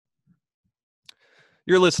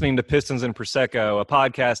You're listening to Pistons and Prosecco, a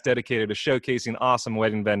podcast dedicated to showcasing awesome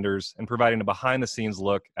wedding vendors and providing a behind-the-scenes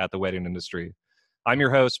look at the wedding industry. I'm your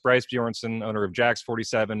host, Bryce Bjornson, owner of Jack's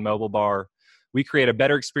 47 Mobile Bar. We create a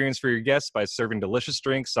better experience for your guests by serving delicious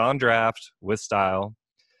drinks on draft with style.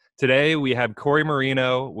 Today, we have Corey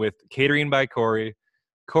Marino with Catering by Corey.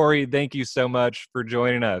 Corey, thank you so much for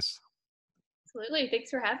joining us. Absolutely. Thanks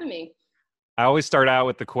for having me. I always start out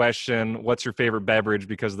with the question, what's your favorite beverage?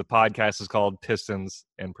 Because the podcast is called Pistons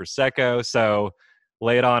and Prosecco. So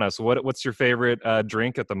lay it on us. What's your favorite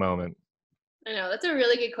drink at the moment? I know, that's a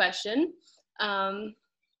really good question. I'm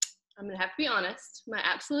going to have to be honest. My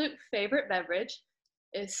absolute favorite beverage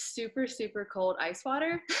is super, super cold ice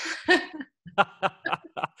water.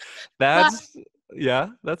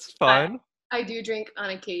 That's fine. I do drink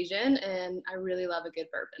on occasion, and I really love a good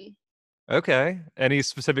bourbon. Okay. Any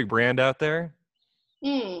specific brand out there?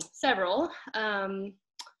 Several. I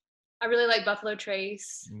really like Buffalo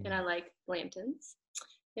Trace, and I like Blanton's,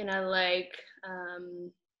 and I like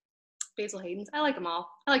Basil Hayden's. I like them all.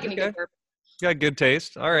 I like any good bourbon. You got good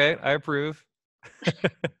taste. All right. I approve.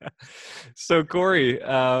 So, Corey,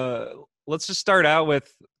 let's just start out with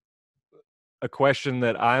a question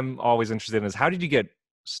that I'm always interested in is how did you get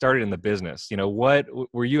started in the business? You know, what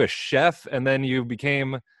were you a chef and then you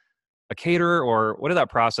became a caterer, or what did that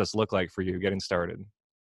process look like for you getting started?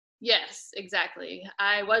 Yes, exactly.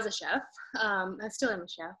 I was a chef. I still am a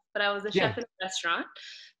chef, but I was a chef in a restaurant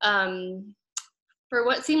for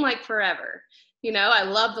what seemed like forever. You know, I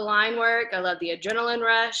loved the line work. I loved the adrenaline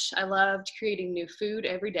rush. I loved creating new food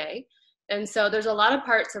every day. And so there's a lot of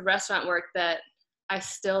parts of restaurant work that I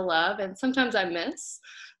still love and sometimes I miss.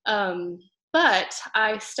 But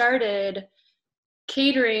I started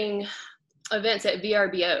catering events at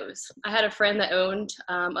VRBOs. I had a friend that owned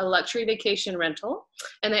a luxury vacation rental,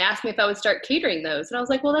 and they asked me if I would start catering those. And I was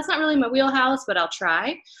like, well, that's not really my wheelhouse, but I'll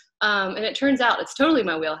try. And it turns out it's totally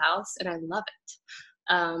my wheelhouse, and I love it.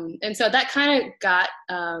 And so that kind of got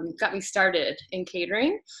me started in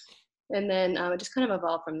catering, and then it just kind of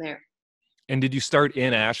evolved from there. And did you start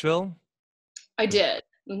in Asheville? I did.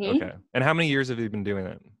 Mm-hmm. Okay. And how many years have you been doing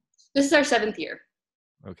it? This is our 7th year.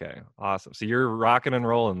 Okay, awesome. So you're rocking and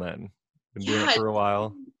rolling then. Been doing it for a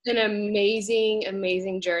while. An amazing,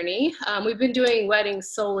 amazing journey. We've been doing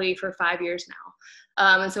weddings solely for 5 years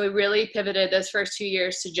now. And so we really pivoted those first 2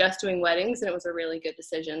 years to just doing weddings, and it was a really good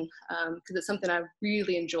decision because it's something I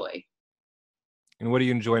really enjoy. And what do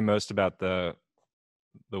you enjoy most about the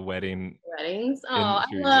weddings? Oh,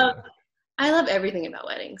 I love everything about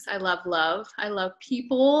weddings. I love love. I love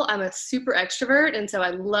people. I'm a super extrovert, and so I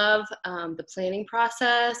love the planning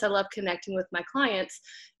process. I love connecting with my clients.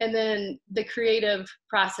 And then the creative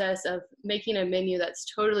process of making a menu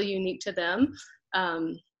that's totally unique to them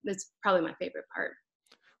is probably my favorite part.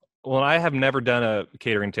 Well, I have never done a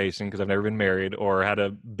catering tasting because I've never been married or had a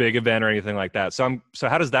big event or anything like that. So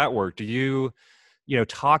how does that work? Do you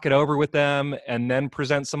talk it over with them and then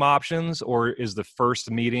present some options, or is the first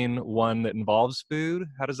meeting one that involves food?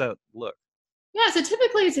 How does that look? Yeah, so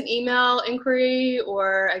typically it's an email inquiry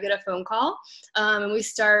or I get a phone call. And we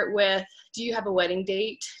start with, do you have a wedding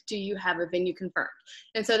date? Do you have a venue confirmed?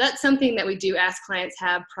 And so that's something that we do ask clients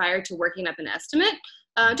have prior to working up an estimate,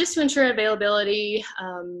 just to ensure availability.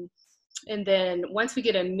 And then once we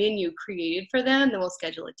get a menu created for them, then we'll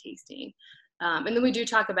schedule a tasting. And then we do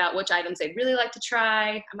talk about which items they'd really like to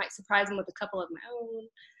try. I might surprise them with a couple of my own.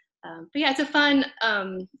 But yeah, it's a fun,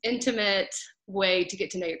 intimate way to get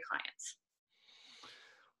to know your clients.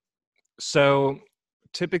 So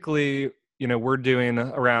typically, we're doing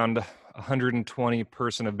around 120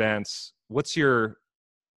 person events. What's your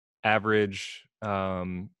average,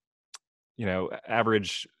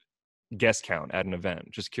 average guest count at an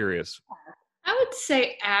event? Just curious. I would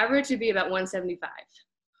say average would be about 175.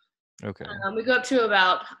 Okay. We go up to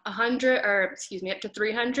about 100, up to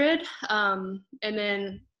 300. And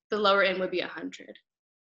then the lower end would be 100.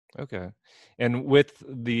 Okay. And with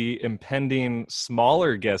the impending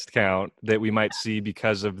smaller guest count that we might see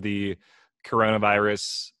because of the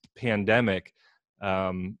coronavirus pandemic,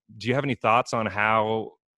 do you have any thoughts on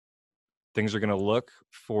how things are going to look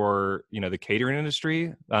for, the catering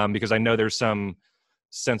industry? Because I know there's some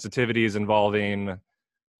sensitivities involving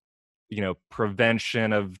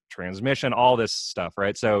prevention of transmission, all this stuff,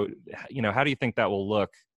 right? So, how do you think that will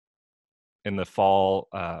look in the fall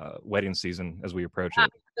wedding season as we approach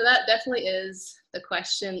it? So that definitely is the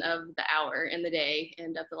question of the hour and the day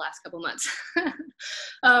and of the last couple months.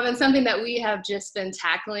 And something that we have just been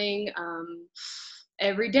tackling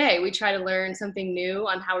every day. We try to learn something new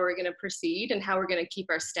on how we're going to proceed and how we're going to keep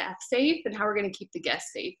our staff safe and how we're going to keep the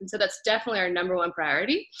guests safe. And so that's definitely our number one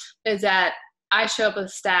priority, is that I show up with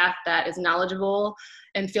staff that is knowledgeable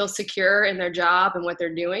and feels secure in their job and what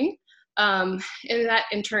they're doing. And that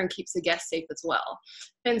in turn keeps the guests safe as well.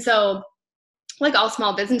 And so, like all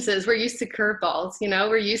small businesses, we're used to curveballs,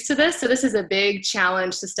 we're used to this. So this is a big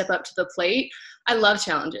challenge to step up to the plate. I love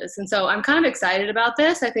challenges. And so I'm kind of excited about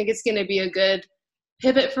this. I think it's going to be a good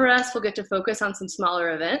pivot for us. We'll get to focus on some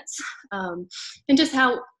smaller events, and just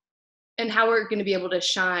how we're going to be able to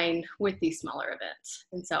shine with these smaller events.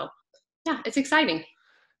 And so, yeah, it's exciting.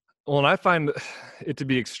 Well, and I find it to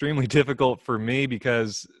be extremely difficult for me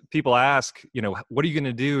because people ask, what are you going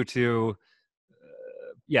to do to,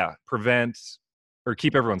 prevent or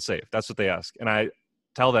keep everyone safe? That's what they ask. And I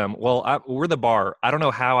tell them, well, we're the bar. I don't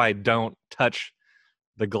know how I don't touch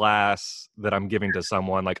the glass that I'm giving to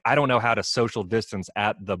someone. Like, I don't know how to social distance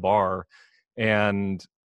at the bar. And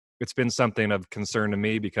it's been something of concern to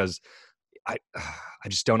me because I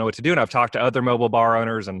just don't know what to do. And I've talked to other mobile bar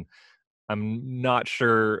owners, and I'm not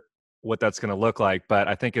sure what that's going to look like, but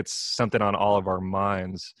I think it's something on all of our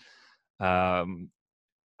minds.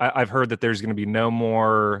 I've heard that there's going to be no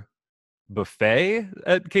more buffet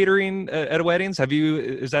at catering at weddings.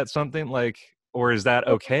 Is that something like, or is that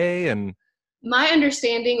okay? And my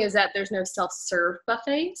understanding is that there's no self-serve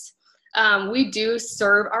buffets. We do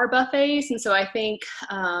serve our buffets, and so I think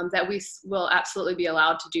that we will absolutely be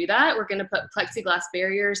allowed to do that. We're going to put plexiglass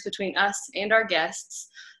barriers between us and our guests.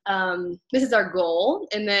 This is our goal,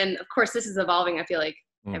 and then of course this is evolving, I feel like,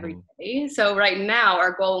 every day. So right now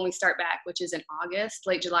our goal when we start back, which is in August,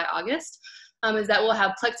 late July, August, is that we'll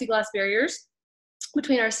have plexiglass barriers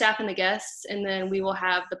between our staff and the guests, and then we will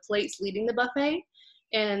have the plates leading the buffet,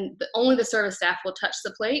 and only the service staff will touch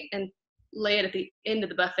the plate and lay it at the end of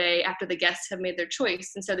the buffet after the guests have made their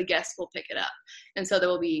choice, and so the guests will pick it up, and so there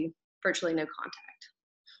will be virtually no contact.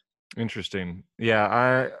 Interesting.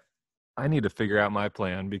 Yeah, I need to figure out my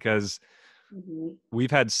plan because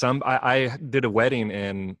we've had I did a wedding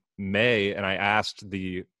in May, and I asked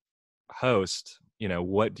the host,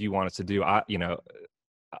 what do you want us to do?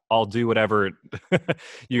 I'll do whatever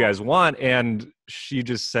you guys want. And she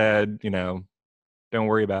just said, don't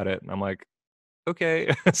worry about it. And I'm like,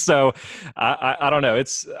 okay. So I don't know.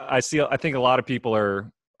 I think a lot of people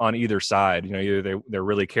are on either side, either they're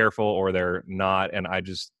really careful or they're not. And I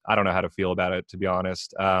don't know how to feel about it, to be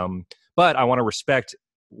honest. But I want to respect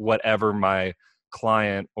whatever my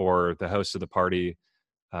client or the host of the party,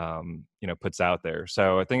 puts out there.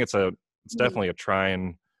 So I think it's definitely a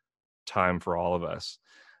trying time for all of us.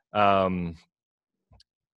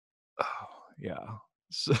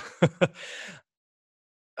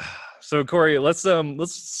 So Corey, let's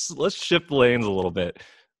shift lanes a little bit.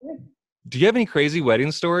 Do you have any crazy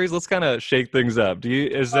wedding stories? Let's kind of shake things up.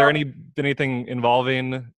 Is there anything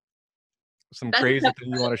involving some crazy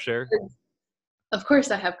thing you want to share? Of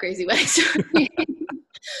course I have crazy wedding stories.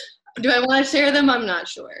 Do I want to share them? I'm not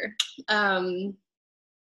sure. That's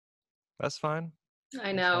fine.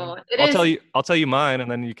 I know. I'll tell you mine,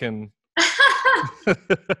 and then you can.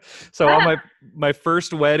 So on my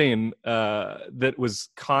first wedding that was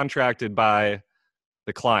contracted by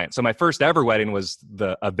the client. So my first ever wedding was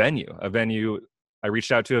a venue. I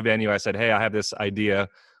reached out to a venue. I said, hey, I have this idea.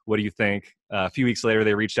 What do you think? A few weeks later,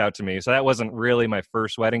 they reached out to me. So that wasn't really my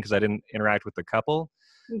first wedding because I didn't interact with the couple.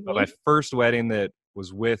 But my first wedding that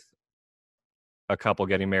was with a couple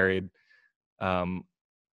getting married,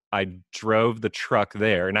 I drove the truck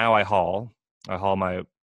there. Now I haul my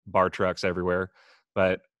bar trucks everywhere,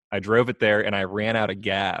 but I drove it there and I ran out of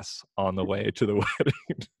gas on the way to the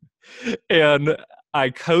wedding. And I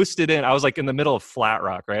coasted in. I was like in the middle of Flat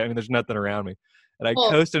Rock, right? I mean, there's nothing around me. And I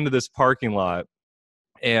coasted into this parking lot,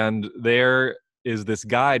 and there is this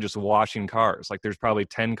guy just washing cars. Like there's probably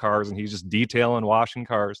 10 cars, and he's just detailing, washing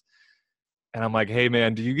cars. And I'm like, hey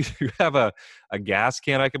man, do you have a gas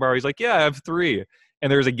can I can borrow? He's like, yeah, I have 3.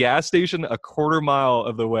 And there's a gas station a quarter mile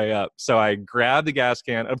of the way up. So I grabbed the gas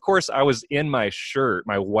can. Of course, I was in my shirt,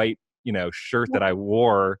 my white, shirt that I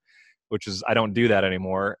wore, which is, I don't do that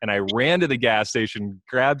anymore. And I ran to the gas station,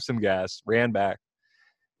 grabbed some gas, ran back,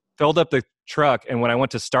 filled up the truck. And when I went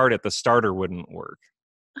to start it, the starter wouldn't work.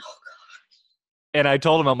 Oh, gosh. And I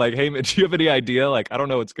told him, I'm like, hey, man, do you have any idea? Like, I don't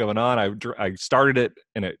know what's going on. I started it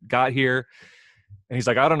and it got here. And he's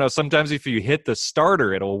like, I don't know. Sometimes if you hit the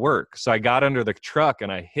starter, it'll work. So I got under the truck and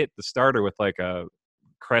I hit the starter with like a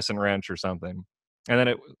crescent wrench or something. And then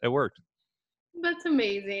it worked. That's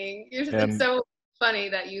amazing. It's so funny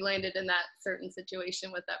that you landed in that certain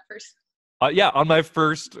situation with that person. Yeah, on my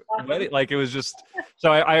first wedding, like it was just,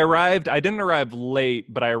 so I arrived, I didn't arrive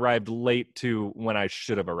late, but I arrived late to when I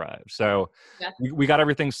should have arrived. So we got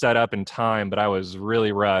everything set up in time, but I was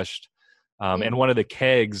really rushed. And one of the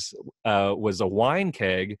kegs was a wine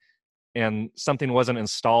keg, and something wasn't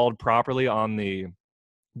installed properly on the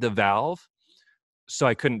valve, so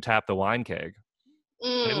I couldn't tap the wine keg.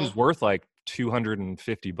 And it was worth like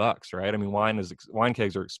 $250, right? I mean, wine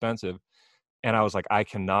kegs are expensive. And I was like, I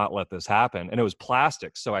cannot let this happen. And it was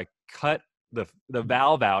plastic. So I cut the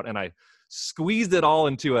valve out and I squeezed it all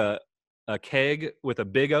into a keg with a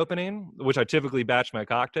big opening, which I typically batch my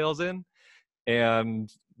cocktails in.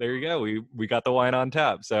 And there you go. We got the wine on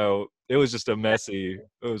tap. So it was just a messy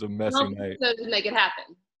night. So to make it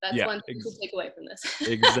happen. That's one thing to take away from this.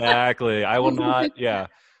 Exactly. I will not. Yeah.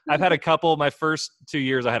 I've had my first 2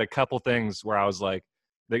 years, I had a couple things where I was like,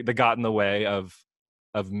 they got in the way of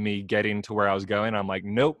me getting to where I was going. I'm like,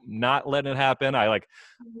 nope, not letting it happen. I like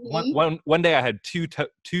one day I had two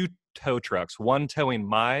tow trucks, one towing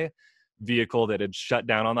my vehicle that had shut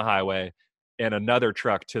down on the highway and another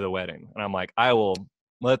truck to the wedding. And I'm like,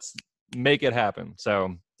 let's make it happen.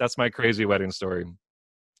 So that's my crazy wedding story.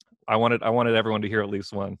 I wanted everyone to hear at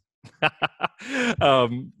least one.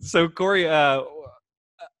 So Corey,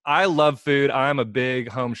 I love food. I'm a big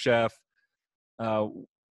home chef.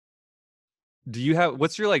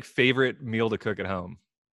 What's your like favorite meal to cook at home?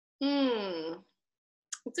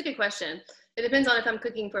 That's a good question. It depends on if I'm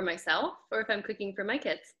cooking for myself or if I'm cooking for my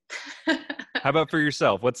kids. How about for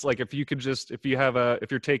yourself? What's like, if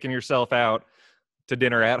you're taking yourself out to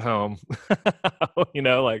dinner at home,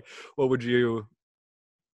 like what would you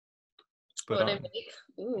put on? I make?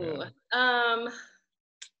 Ooh. Yeah.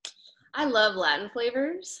 I love Latin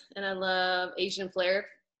flavors and I love Asian flavors.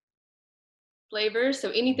 So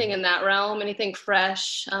anything in that realm, anything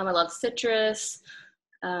fresh. I love citrus.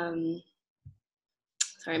 Sorry,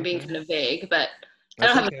 I'm being kind of vague, but I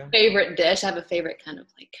don't have a favorite dish. I have a favorite kind of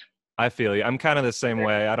like. I feel you. I'm kind of the same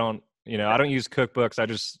way. I don't use cookbooks. I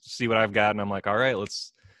just see what I've got and I'm like, all right,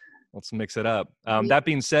 let's mix it up. That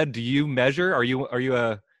being said, do you measure? Are you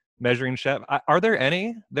a measuring chef? Are there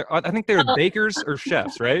any? I think there are bakers or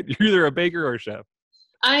chefs, right? You're either a baker or a chef.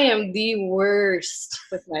 I am the worst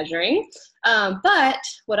with measuring. But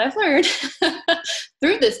what I've learned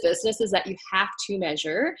through this business is that you have to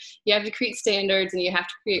measure. You have to create standards and you have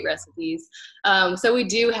to create recipes. So we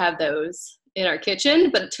do have those in our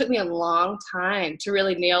kitchen, but it took me a long time to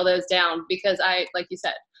really nail those down because like you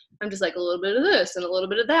said, I'm just like a little bit of this and a little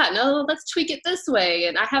bit of that. No, let's tweak it this way.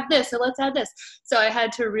 And I have this, so let's add this. So I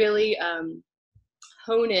had to really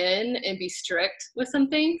hone in and be strict with some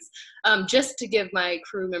things just to give my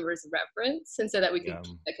crew members a reference and so that we could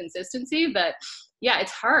keep the consistency. But yeah,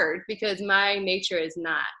 it's hard because my nature is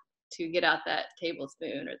not to get out that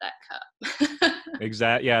tablespoon or that cup.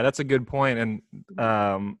 Exactly. Yeah, that's a good point. And,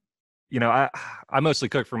 I mostly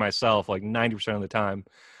cook for myself like 90% of the time.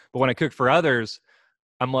 But when I cook for others,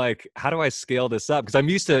 I'm like, how do I scale this up? Because I'm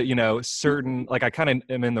used to, certain, like I kind of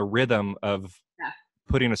am in the rhythm of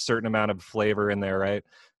putting a certain amount of flavor in there, right?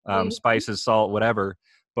 Spices, salt, whatever.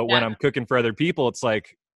 But when I'm cooking for other people, it's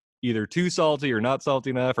like either too salty or not salty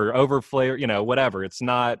enough or over flavor, whatever. It's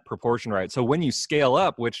not proportion right. So when you scale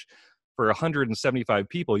up, which for 175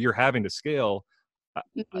 people, you're having to scale,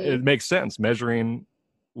 it makes sense. Measuring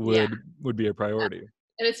would be a priority.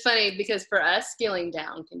 And it's funny because for us, scaling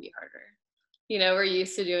down can be harder. We're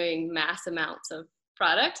used to doing mass amounts of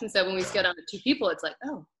product. And so when we scale down to 2 people, it's like,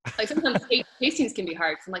 like sometimes tastings can be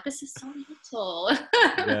hard. Cause I'm like, this is so little.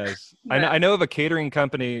 Yes. I know of a catering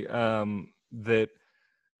company that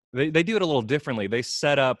they do it a little differently. They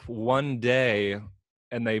set up one day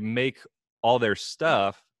and they make all their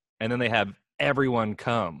stuff and then they have everyone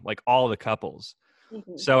come, like all the couples.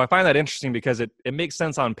 Mm-hmm. So I find that interesting because it makes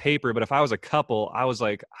sense on paper, but if I was a couple, I was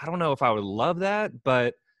like, I don't know if I would love that,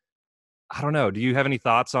 but I don't know. Do you have any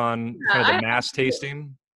thoughts on kind of the mass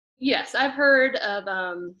tasting? Yes, I've heard of,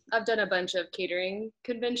 I've done a bunch of catering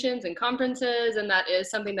conventions and conferences, and that is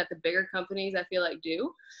something that the bigger companies I feel like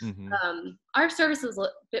do. Mm-hmm. Our service is a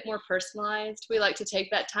bit more personalized. We like to take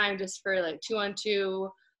that time just for like 2-on-2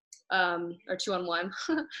 or 2-on-1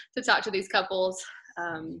 to talk to these couples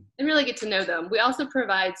and really get to know them. We also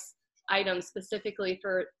provide items specifically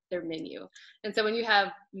for their menu. And so when you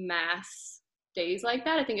have mass days like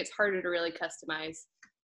that, I think it's harder to really customize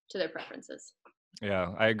to their preferences.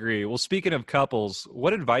 Yeah, I agree. Well, speaking of couples,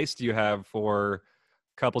 what advice do you have for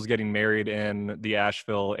couples getting married in the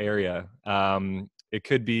Asheville area? It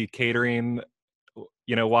could be catering,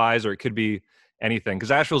 wise, or it could be anything.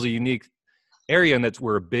 Because Asheville's a unique area in that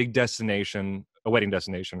we're a big destination, a wedding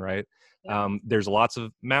destination, right? Yeah. There's lots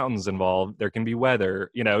of mountains involved. There can be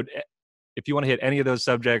weather. If you want to hit any of those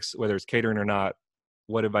subjects, whether it's catering or not,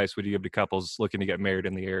 what advice would you give to couples looking to get married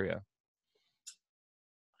in the area?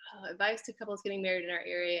 advice to couples getting married in our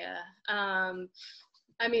area.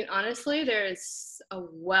 I mean, honestly, there's a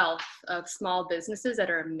wealth of small businesses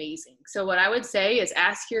that are amazing. So what I would say is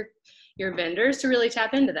ask your vendors to really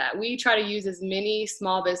tap into that. We try to use as many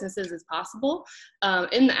small businesses as possible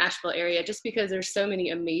in the Asheville area, just because there's so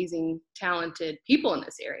many amazing, talented people in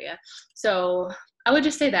this area. So I would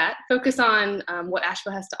just say that focus on what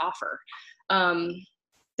Asheville has to offer.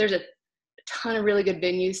 There's a ton of really good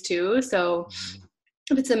venues too. So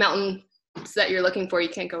if it's a mountain that you're looking for, you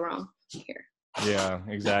can't go wrong here. Yeah,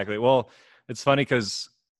 exactly. Well, it's funny because,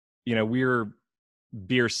 we're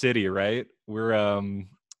Beer City, right? We're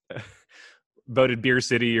voted Beer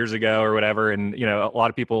City years ago or whatever. And, a lot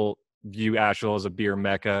of people view Asheville as a beer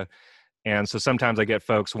mecca. And so sometimes I get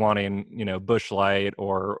folks wanting, Busch Light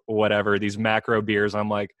or whatever, these macro beers. I'm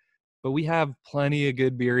like, but we have plenty of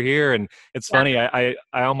good beer here. And it's funny, I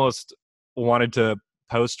almost wanted to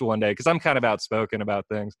post one day because I'm kind of outspoken about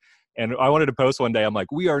things. And I wanted to post one day, I'm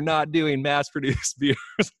like, we are not doing mass produced beers.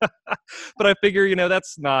 But I figure,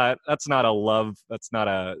 that's not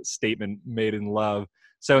a statement made in love.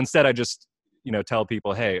 So instead I just, tell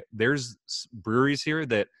people, hey, there's breweries here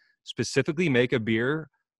that specifically make a beer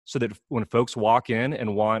so that when folks walk in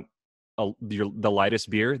and want the lightest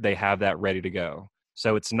beer, they have that ready to go.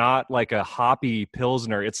 So it's not like a hoppy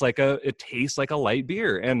Pilsner. It's like it tastes like a light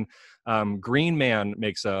beer. And Green Man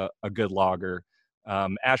makes a good lager.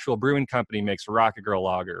 Asheville Brewing Company makes Rocket Girl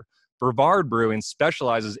lager. Brevard Brewing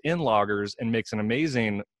specializes in lagers and makes an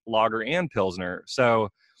amazing lager and Pilsner. So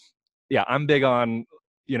yeah, I'm big on,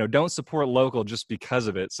 don't support local just because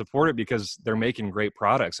of it. Support it because they're making great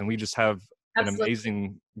products. And we just have an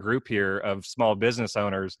amazing group here of small business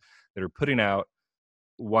owners that are putting out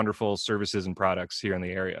wonderful services and products here in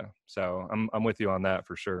the area. So I'm with you on that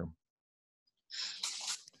for sure.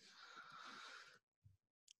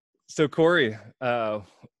 So Corey, I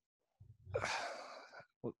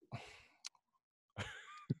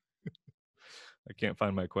can't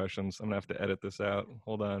find my questions. I'm gonna have to edit this out.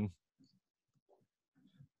 Hold on.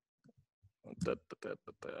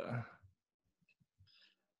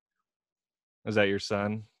 Is that your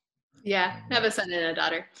son? Yeah, I have a son and a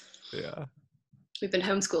daughter. Yeah. We've been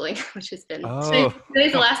homeschooling, which has been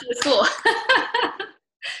today's the last day of school.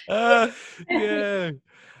 Yeah.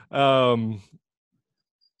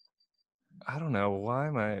 I don't know. Why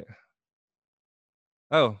am I?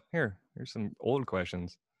 Oh, here's some old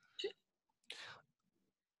questions.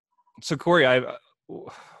 So Corey, I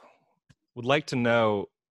would like to know,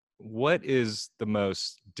 what is the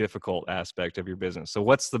most difficult aspect of your business? So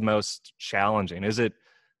what's the most challenging? Is it,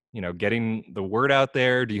 getting the word out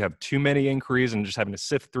there? Do you have too many inquiries and just having to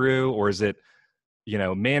sift through? Or is it,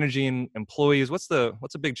 managing employees? What's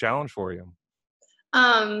a big challenge for you?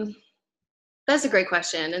 That's a great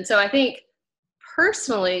question. And so I think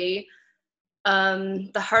personally,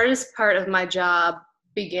 the hardest part of my job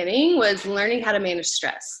beginning was learning how to manage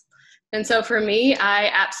stress. And so for me, I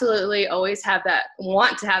absolutely always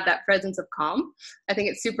want to have that presence of calm. I think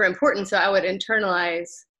it's super important. So I would internalize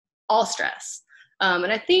all stress.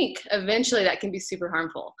 And I think eventually that can be super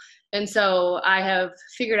harmful. And so I have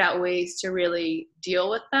figured out ways to really deal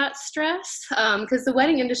with that stress, because the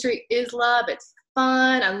wedding industry is love. It's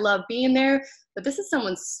fun. I love being there, but this is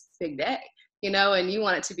someone's big day, and you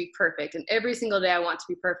want it to be perfect. And every single day I want to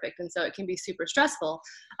be perfect. And so it can be super stressful.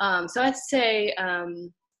 So I'd say,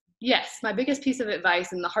 yes, my biggest piece of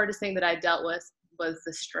advice and the hardest thing that I dealt with was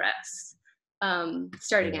the stress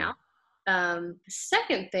starting out. The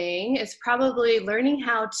second thing is probably learning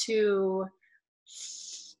how to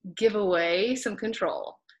give away some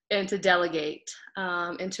control and to delegate,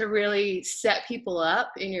 and to really set people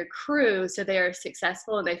up in your crew so they are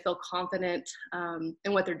successful and they feel confident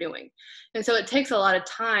in what they're doing. And so it takes a lot of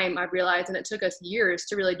time, I've realized, and it took us years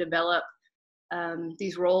to really develop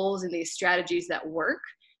these roles and these strategies that work.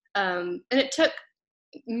 And it took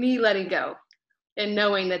me letting go and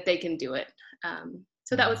knowing that they can do it.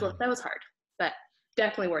 So that was hard, but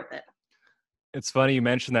definitely worth it. It's funny you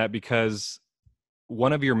mentioned that because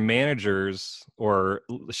one of your managers or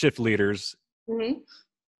shift leaders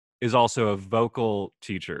is also a vocal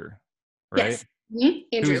teacher, right? Yes.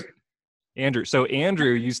 Mm-hmm. Andrew. So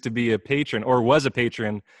Andrew used to be a patron, or was a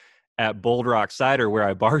patron, at Bold Rock Cider, where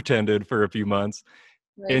I bartended for a few months.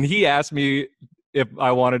 Nice. And he asked me if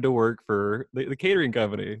I wanted to work for the catering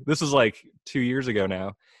company. This was like 2 years ago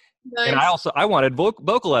now. Nice. And I wanted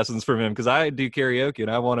vocal lessons from him because I do karaoke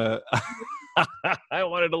and I wanted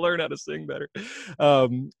to learn how to sing better.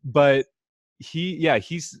 But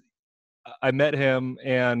I met him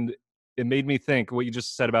and it made me think what you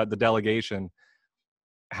just said about the delegation,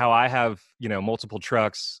 how I have, multiple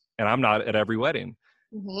trucks and I'm not at every wedding.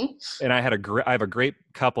 Mm-hmm. And I have a great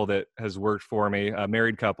couple that has worked for me, a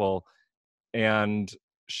married couple. And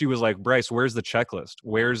she was like, Bryce, where's the checklist?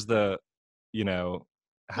 Where's the, you know,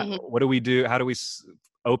 Mm-hmm. what do we do? How do we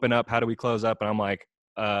open up? How do we close up? And I'm like,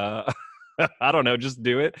 I don't know, just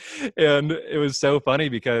do it. And it was so funny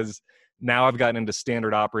because now I've gotten into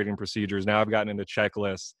standard operating procedures. Now I've gotten into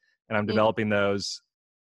checklists and I'm developing those.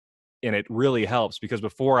 And it really helps because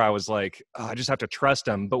before I was like, oh, I just have to trust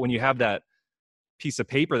them. But when you have that piece of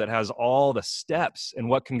paper that has all the steps and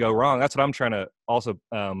what can go wrong, that's what I'm trying to also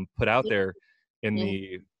put out there in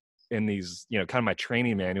these, you know, kind of my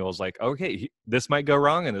training manuals, like, okay, this might go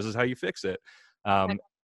wrong and this is how you fix it. And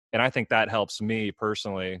I think that helps me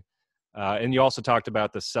personally. And you also talked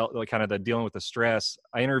about like kind of the dealing with the stress.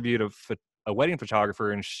 I interviewed a wedding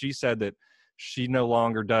photographer, and she said that she no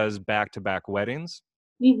longer does back-to-back weddings.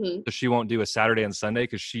 Mm-hmm. So she won't do a Saturday and Sunday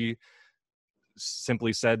because she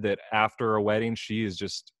simply said that after a wedding, she is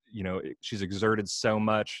just, you know, she's exerted so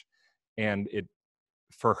much, and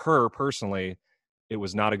for her personally, it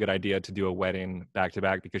was not a good idea to do a wedding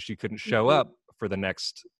back-to-back because she couldn't show up for the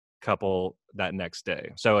next couple that next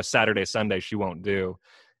day. So a Saturday, Sunday, she won't do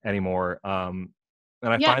anymore. And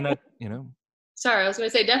I find that, you know. Sorry, I was going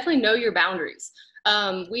to say, definitely know your boundaries.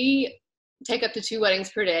 We take up to 2 weddings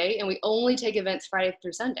per day, and we only take events Friday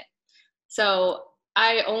through Sunday. So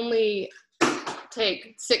I only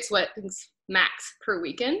take 6 weddings max per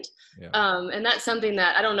weekend. Yeah. And that's something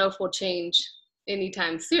that I don't know if will change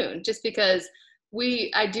anytime soon, just because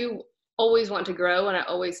I do always want to grow and I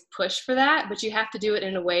always push for that, but you have to do it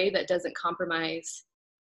in a way that doesn't compromise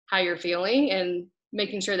how you're feeling and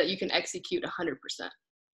making sure that you can execute 100%.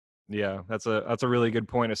 Yeah, that's a really good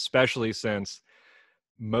point, especially since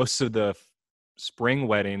most of the spring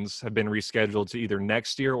weddings have been rescheduled to either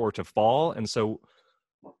next year or to fall. And so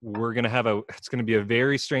we're going to it's going to be a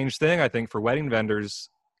very strange thing, I think, for wedding vendors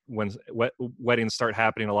when weddings start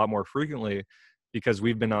happening a lot more frequently, because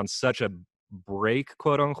we've been on such a break,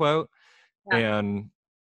 quote unquote. Yeah. And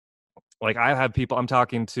like I'm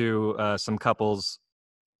talking to some couples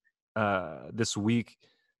this week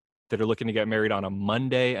that are looking to get married on a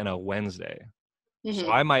Monday and a Wednesday. Mm-hmm.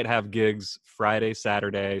 So I might have gigs Friday,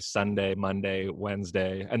 Saturday, Sunday, Monday,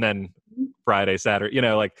 Wednesday, and then Friday, Saturday. You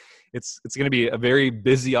know, like it's going to be a very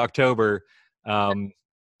busy October. And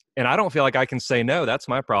I don't feel like I can say no. That's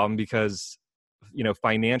my problem because, you know,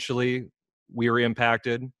 financially we were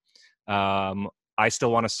impacted. I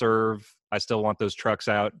still want to serve. I still want those trucks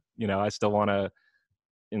out. You know, I still want to,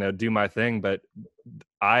 you know, do my thing. But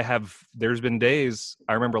there's been days,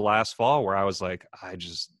 I remember last fall, where I was like,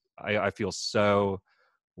 I feel so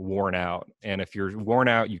worn out. And if you're worn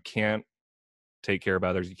out, you can't take care of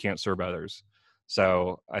others. You can't serve others.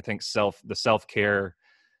 So I think the self-care,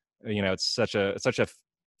 you know, it's such a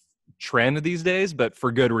trend these days, but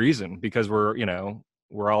for good reason, because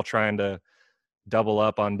we're all trying to double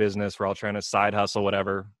up on business. We're all trying to side hustle,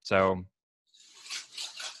 whatever. So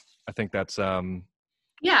I think that's,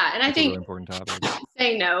 yeah. And I think a really important topic.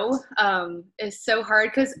 Saying no is so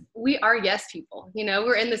hard because we are yes people. You know,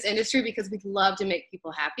 we're in this industry because we love to make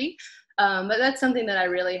people happy. But that's something that I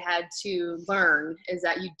really had to learn, is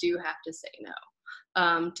that you do have to say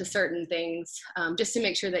no to certain things, just to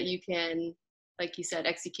make sure that you can, like you said,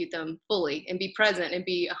 execute them fully and be present and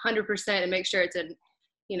be 100% and make sure it's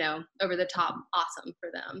over the top awesome for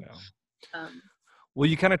them. Yeah. Well,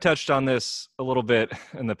 you kind of touched on this a little bit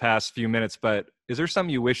in the past few minutes, but is there something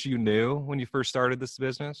you wish you knew when you first started this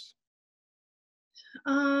business?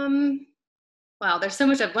 Wow, there's so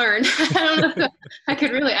much I've learned. I don't know if I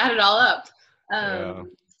could really add it all up. Something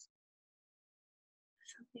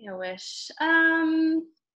I wish.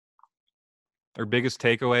 Or biggest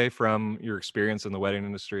takeaway from your experience in the wedding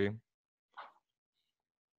industry?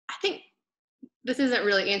 I think this isn't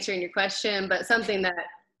really answering your question, but something that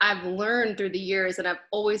I've learned through the years and I've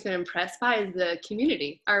always been impressed by is the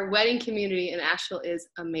community. Our wedding community in Asheville is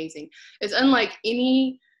amazing. It's unlike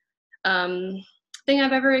any thing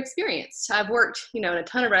I've ever experienced. I've worked, in a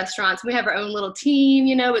ton of restaurants. We have our own little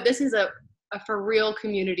team, but this is a for real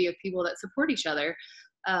community of people that support each other.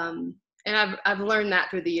 And I've learned that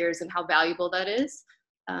through the years and how valuable that is.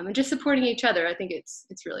 And just supporting each other. I think it's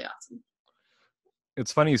really awesome.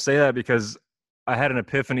 It's funny you say that, because I had an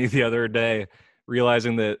epiphany the other day,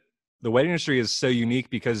 realizing that the wedding industry is so unique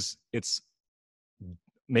because it's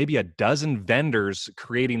maybe a dozen vendors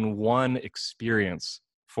creating one experience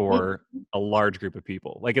for a large group of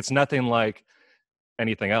people. Like, it's nothing like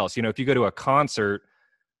anything else. If you go to a concert,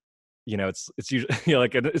 it's usually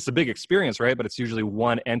like it's a big experience, right? But it's usually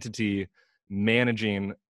one entity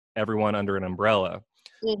managing everyone under an umbrella.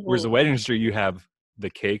 Whereas the wedding industry, you have the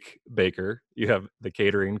cake baker, you have the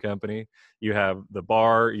catering company, you have the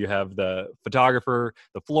bar, you have the photographer,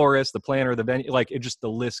 the florist, the planner, the venue, like it just, the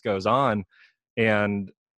list goes on.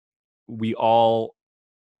 And we all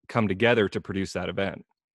come together to produce that event.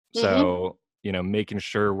 Mm-hmm. So, making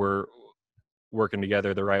sure we're working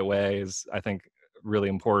together the right way is, I think, really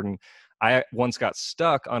important. I once got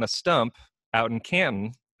stuck on a stump out in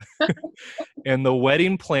Canton, and the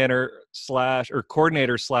wedding planner slash or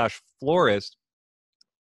coordinator slash florist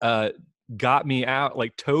got me out,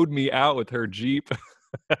 like towed me out with her Jeep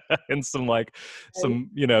and some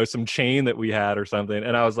chain that we had or something.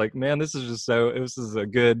 And I was like, man, this is a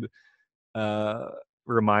good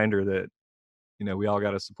reminder that, we all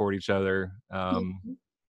got to support each other.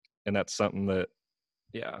 And that's something that,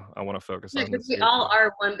 I want to focus on Because this we year all too.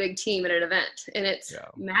 are one big team at an event, and it's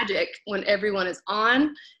magic when everyone is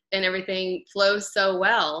on and everything flows so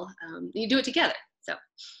well. You do it together. So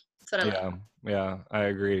that's what I love. Yeah, I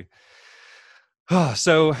agree.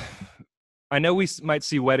 So I know we might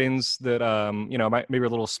see weddings that, maybe a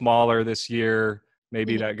little smaller this year.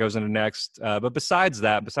 Maybe Mm-hmm. that goes into next. But besides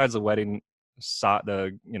the wedding,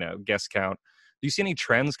 guest count, do you see any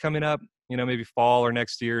trends coming up? Maybe fall or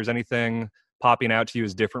next year. Is anything popping out to you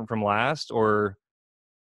as different from last, or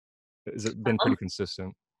has it been pretty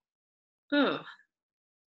consistent? Hmm.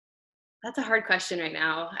 That's a hard question right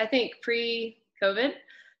now. I think pre-COVID,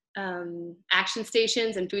 action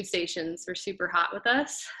stations and food stations were super hot with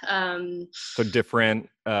us. So different,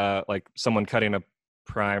 like someone cutting a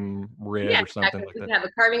prime rib Yeah, or something exactly. like We that. have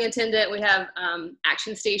a carving attendant. We have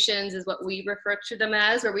action stations, is what we refer to them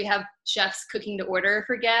as, where we have chefs cooking to order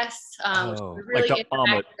for guests. Oh, We're like really the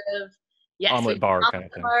interactive. Yes, we've omelet done bar kind of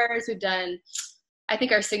omelet thing. bars. We've done. I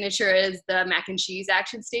think our signature is the mac and cheese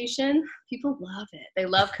action station. People love it. They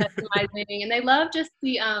love customizing, and they love just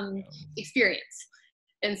the experience.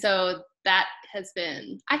 And so that has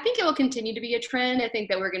been. I think it will continue to be a trend. I think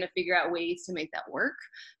that we're going to figure out ways to make that work,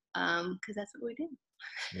 because that's what we do.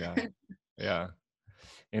 Yeah, yeah.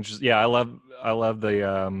 Interesting. Yeah, I love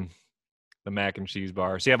the mac and cheese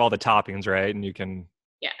bar. So you have all the toppings, right? And you can,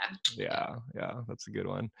 Yeah. yeah, that's a good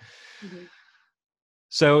one. Mm-hmm.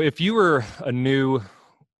 So if you were a new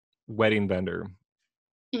wedding vendor,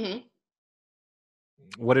 Mm-hmm.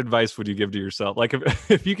 what advice would you give to yourself? Like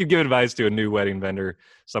if you could give advice to a new wedding vendor,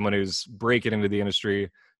 someone who's breaking into the industry,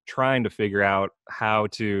 trying to figure out how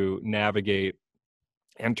to navigate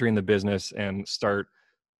entering the business and start,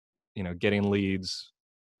 getting leads,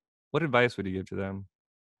 what advice would you give to them?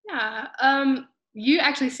 Yeah. You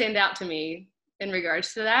actually stand out to me in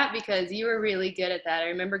regards to that because you were really good at that. I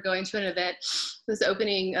remember going to an event, it was the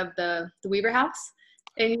opening of the Weaver House,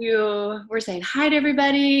 and you were saying hi to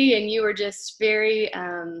everybody, and you were just very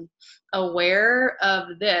aware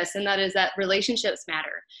of this, and that is that relationships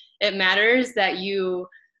matter. It matters that you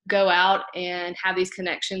go out and have these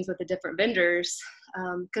connections with the different vendors,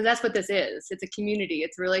 because that's what this is. It's a community.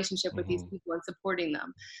 It's a relationship with these Mm-hmm. people and supporting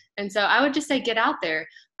them. And so I would just say get out there,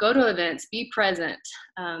 go to events, be present,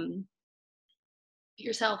 be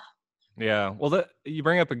yourself. Yeah. Well, you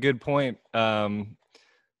bring up a good point. I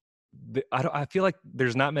feel like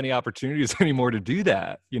there's not many opportunities anymore to do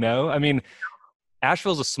that. I mean,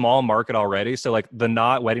 Asheville's a small market already, so like the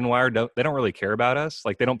not Wedding Wire they don't really care about us.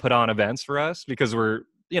 Like they don't put on events for us because we're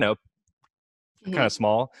kind Mm-hmm. of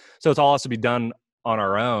small. So it's all has to be done on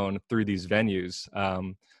our own through these venues.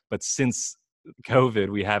 But since COVID,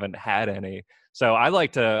 we haven't had any. So I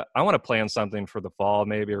want to plan something for the fall,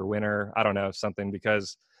 maybe, or winter. I don't know, something,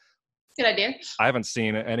 because Good idea. I haven't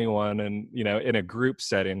seen anyone in a group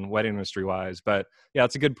setting, wedding industry wise. But yeah,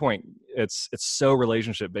 it's a good point. It's so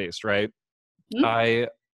relationship based, right? Mm-hmm. I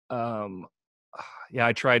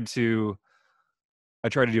I tried to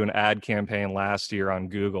do an ad campaign last year on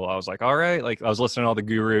Google. I was like, all right, like I was listening to all the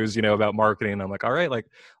gurus, about marketing. I'm like, all right, like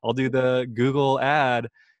I'll do the Google ad.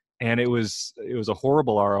 And it was a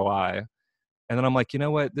horrible ROI. And then I'm like, you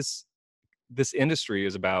know what? This industry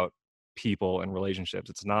is about people and relationships.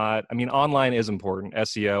 It's not, I mean, online is important.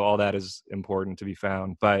 SEO, all that is important to be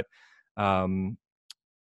found. But it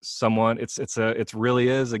really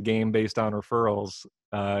is a game based on referrals.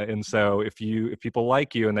 And so if people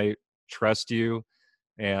like you and they trust you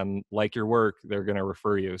and like your work, they're going to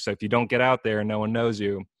refer you. So if you don't get out there and no one knows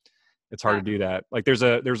you, it's hard to do that. Like there's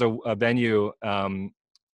a venue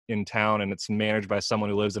in town, and it's managed by someone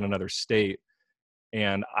who lives in another state,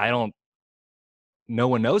 and no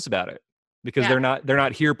one knows about it because Yeah. they're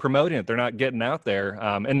not here promoting it. They're not getting out there.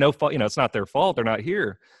 And no fault, it's not their fault. They're not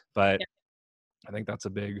here, but Yeah. I think that's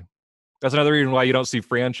another reason why you don't see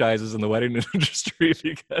franchises in the wedding industry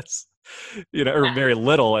because, or very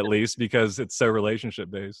little, at least, because it's so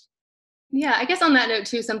relationship based. Yeah, I guess on that note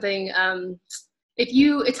too, something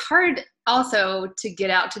it's hard also to get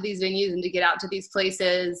out to these venues and to get out to these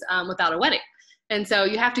places without a wedding. And so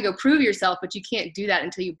you have to go prove yourself, but you can't do that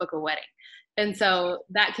until you book a wedding. And so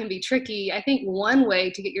that can be tricky. I think one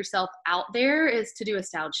way to get yourself out there is to do a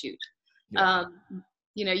styled shoot. Yeah.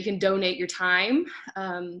 You can donate your time.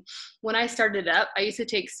 When I started up, I used to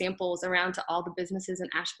take samples around to all the businesses in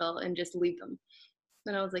Asheville and just leave them.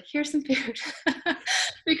 And I was like, here's some food.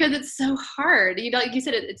 Because it's so hard. Like you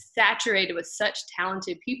said, it's saturated with such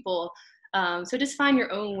talented people. So just find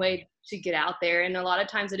your own way to get out there. And a lot of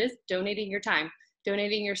times it is donating your time,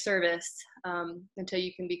 donating your service, until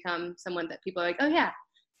you can become someone that people are like, oh yeah,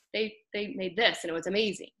 they made this and it was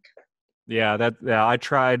amazing. Yeah, I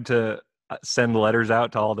tried to send letters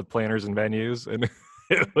out to all the planners and venues, and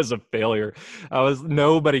it was a failure.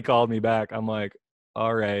 Nobody called me back. I'm like,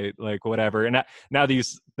 all right, like whatever. And now that you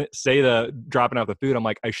say the dropping off the food, I'm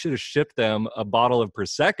like, I should have shipped them a bottle of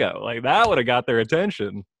Prosecco. Like that would have got their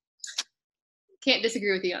attention. Can't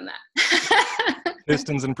disagree with you on that.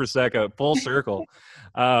 Pistons and Prosecco, full circle.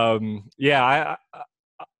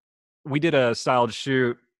 We did a styled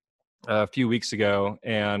shoot a few weeks ago,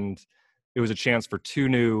 and it was a chance for two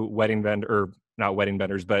new not wedding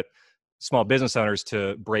vendors, but small business owners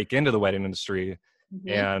to break into the wedding industry. Mm-hmm.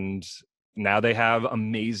 And now they have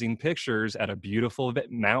amazing pictures at a beautiful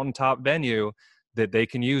mountaintop venue that they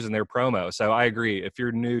can use in their promo. So I agree. If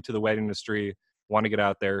you're new to the wedding industry, want to get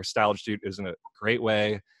out there, styled shoot is a great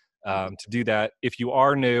way to do that. If you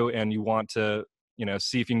are new and you want to,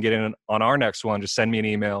 see if you can get in on our next one, just send me an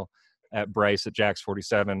email at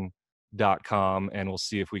bryce@jax47.com and we'll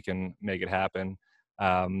see if we can make it happen.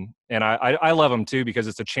 And I love them too, because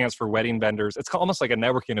it's a chance for wedding vendors. It's almost like a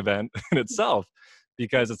networking event in itself,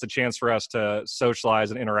 because it's a chance for us to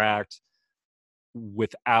socialize and interact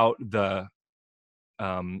without the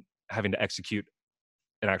having to execute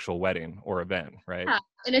an actual wedding or event, right? Yeah.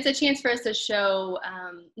 And it's a chance for us to show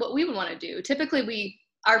what we want to do. Typically, we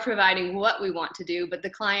are providing what we want to do, but the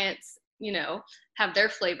clients, have their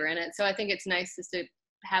flavor in it. So I think it's nice just to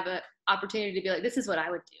have an opportunity to be like, this is what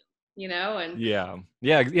I would do, and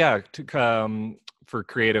for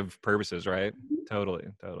creative purposes, right? Mm-hmm. Totally.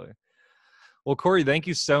 Well, Corey, thank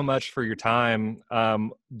you so much for your time.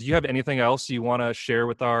 Do you have anything else you want to share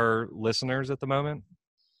with our listeners at the moment?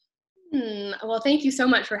 Well, thank you so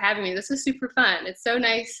much for having me. This was super fun. It's so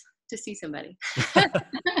nice to see somebody.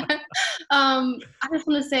 I just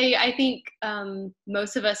want to say, I think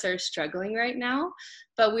most of us are struggling right now,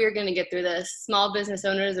 but we are going to get through this. Small business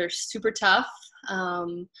owners are super tough,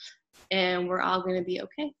 and we're all going to be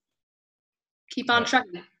okay. Keep on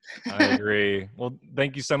trucking. I agree. Well,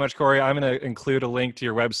 thank you so much, Corey. I'm going to include a link to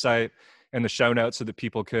your website in the show notes so that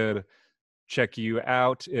people could check you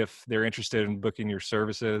out if they're interested in booking your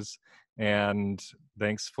services. And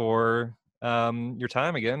thanks for your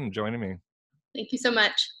time again and joining me. Thank you so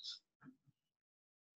much.